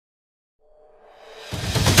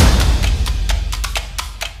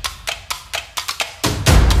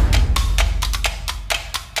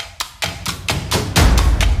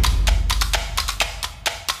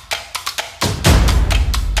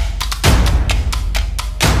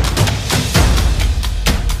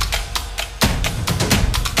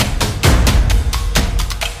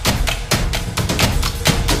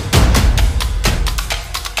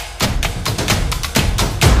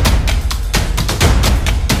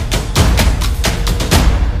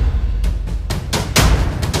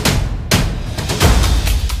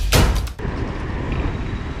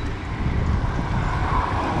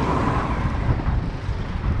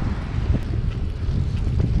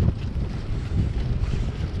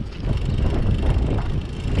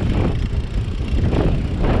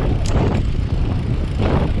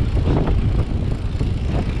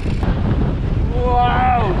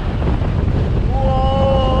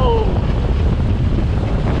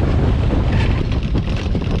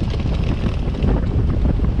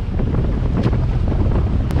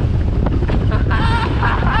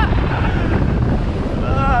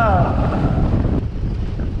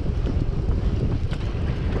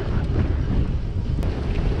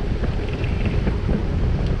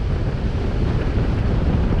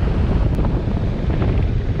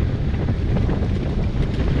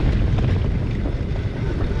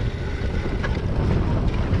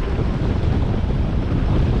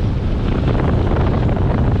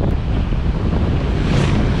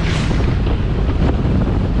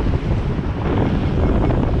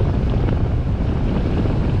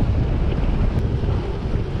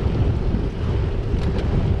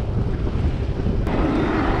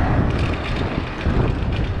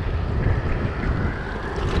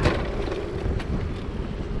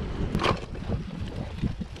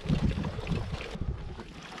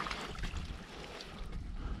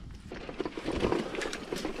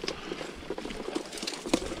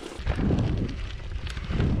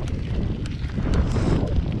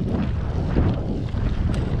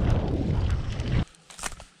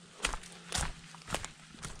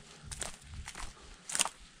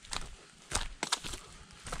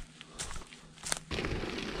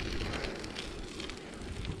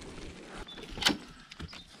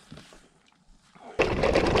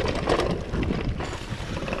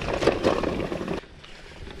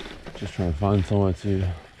trying to find somewhere to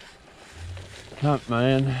camp,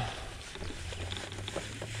 man.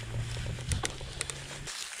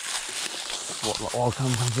 What all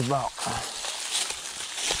camping's about.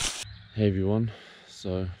 Hey everyone,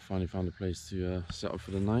 so finally found a place to set up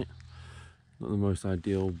for the night. Not the most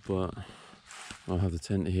ideal, but I'll have the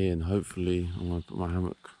tent here and hopefully I'm going to put my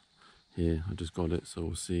hammock here. I just got it, so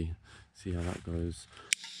we'll see how that goes.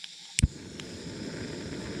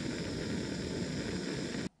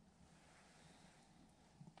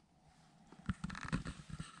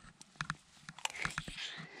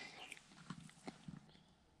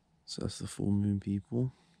 So that's the full moon,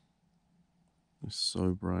 people. It's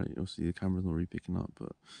so bright. You'll see the camera's not really picking up,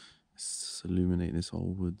 but it's illuminating this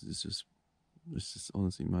whole woods. It's just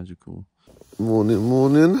honestly magical.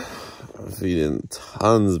 Morning. I'm feeling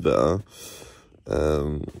tons better.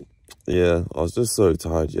 Yeah, I was just so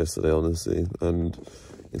tired yesterday, honestly. And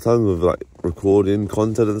in terms of like recording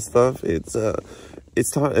content and stuff, it's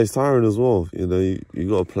tiring as well. You know, you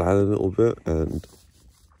got to plan a little bit, and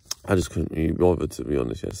I just couldn't be bothered, to be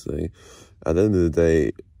honest, yesterday. At the end of the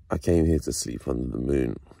day, I came here to sleep under the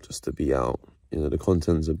moon, just to be out. You know, the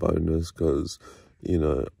content's a bonus because, you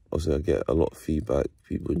know, obviously I get a lot of feedback.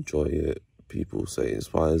 People enjoy it. People say it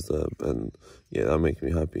inspires them. And, yeah, that makes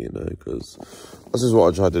me happy, you know, because that's just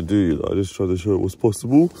what I tried to do. You know, I just tried to show it was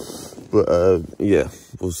possible. But, yeah,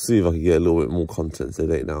 we'll see if I can get a little bit more content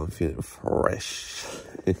today now. I'm feeling fresh.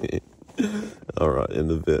 All right,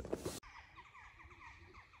 in a bit.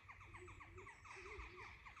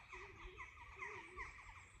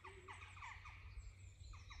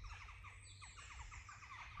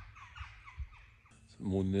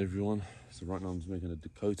 Morning everyone. So right now I'm just making a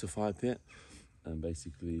Dakota Firepit, and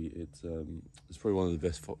basically it's probably one of the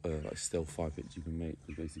best like stealth fire pits you can make,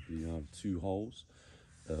 because basically you have two holes.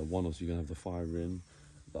 One obviously you're gonna have the fire in,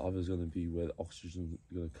 the other is gonna be where the oxygen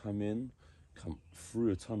is gonna come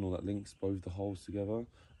through a tunnel that links both the holes together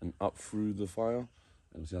and up through the fire.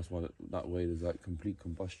 And so that's why that way there's like complete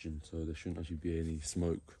combustion, so there shouldn't actually be any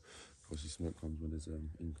smoke. Obviously smoke comes when there's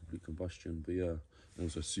incomplete combustion, but yeah, and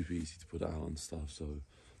also super easy to put out and stuff. So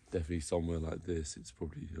definitely somewhere like this, it's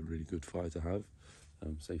probably a really good fire to have,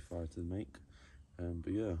 safe fire to make.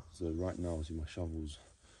 But yeah, so right now I see my shovels.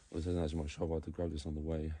 Well, this isn't actually my shovel. I had to grab this on the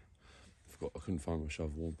way. I couldn't find my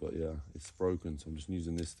shovel, but yeah, it's broken. So I'm just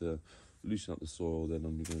using this to loosen up the soil. Then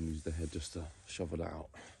I'm going to use the head just to shovel it out.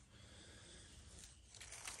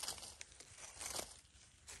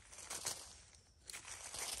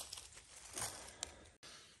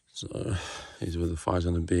 So here's where the fire's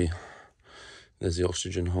going to be. There's the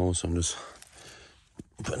oxygen hole, so I'm just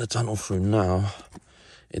putting the tunnel through now.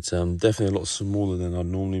 It's definitely a lot smaller than I'd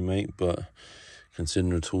normally make, but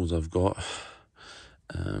considering the tools I've got,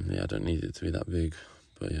 yeah, I don't need it to be that big.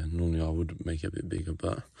 But yeah, normally I would make it a bit bigger,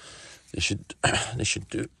 but this should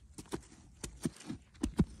do.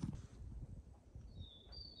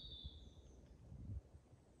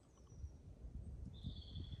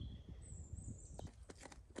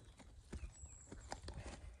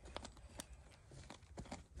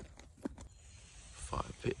 Fire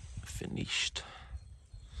pit finished.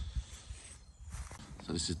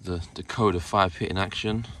 So this is the Dakota Firepit in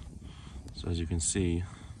action. So as you can see,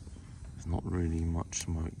 there's not really much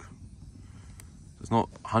smoke. It's not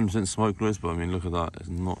 100% smokeless, but I mean, look at that. It's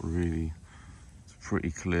not really, it's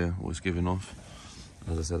pretty clear what it's giving off.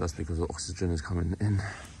 As I said, that's because the oxygen is coming in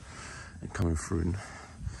and coming through and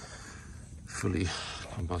fully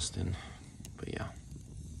combusting. But yeah.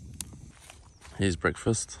 Here's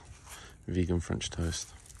breakfast. Vegan French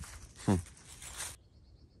toast.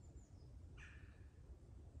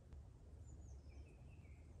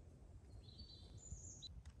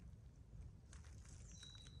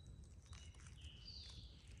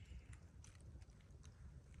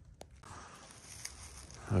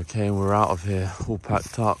 Okay, and we're out of here, all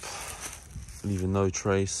packed up, leaving no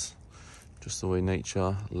trace, just the way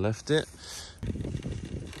nature left it.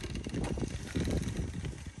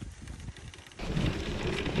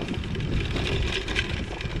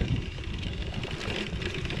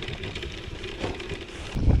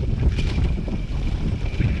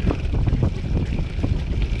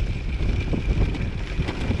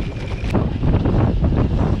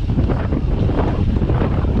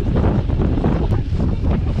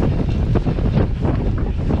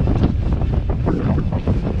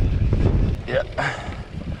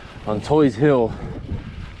 On Toys Hill.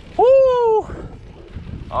 Woo!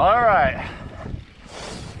 All right.